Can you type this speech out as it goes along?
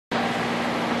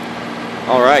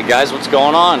Alright guys, what's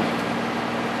going on?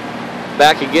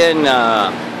 Back again.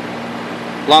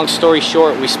 Long story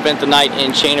short, we spent the night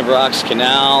in Chain of Rocks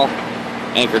Canal,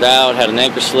 anchored out, had an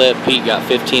anchor slip. Pete got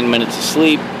 15 minutes of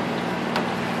sleep.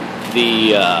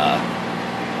 We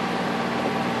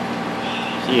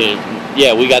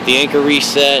got the anchor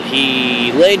reset.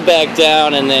 He laid back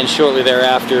down, and then shortly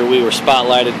thereafter we were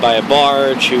spotlighted by a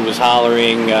barge who was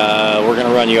hollering, we're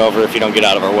gonna run you over if you don't get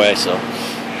out of our way. So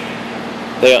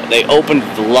they opened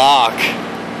the lock.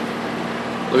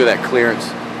 Look at that clearance.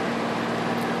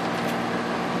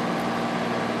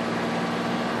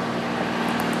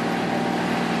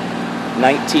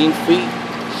 "19 feet.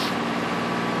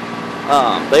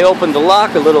 They opened the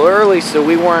lock a little early, so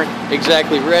we weren't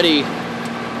exactly ready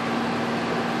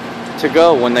to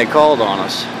go when they called on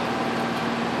us.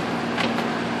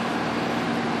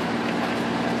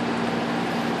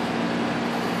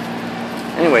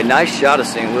 Anyway, nice shot of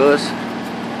St. Louis.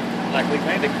 Blacklead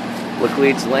Landing.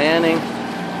 Blacklead's Landing.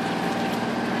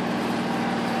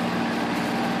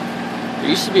 There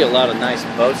used to be a lot of nice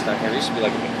boats down here. There used to be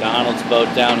like a McDonald's boat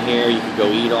down here you could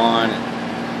go eat on.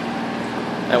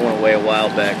 That went away a while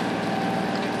back.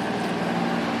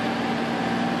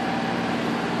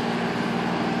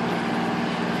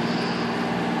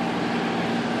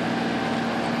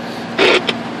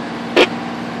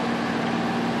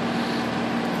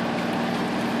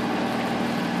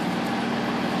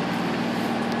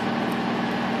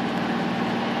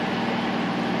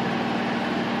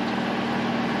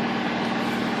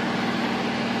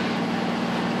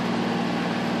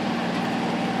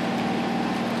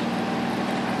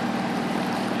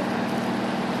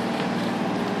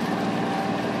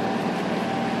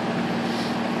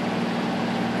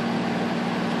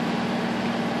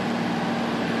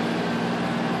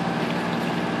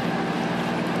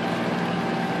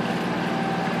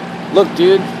 Look,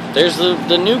 dude, there's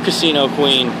the new Casino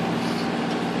Queen.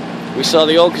 We saw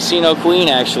the old Casino Queen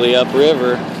actually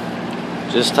upriver,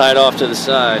 just tied off to the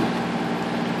side.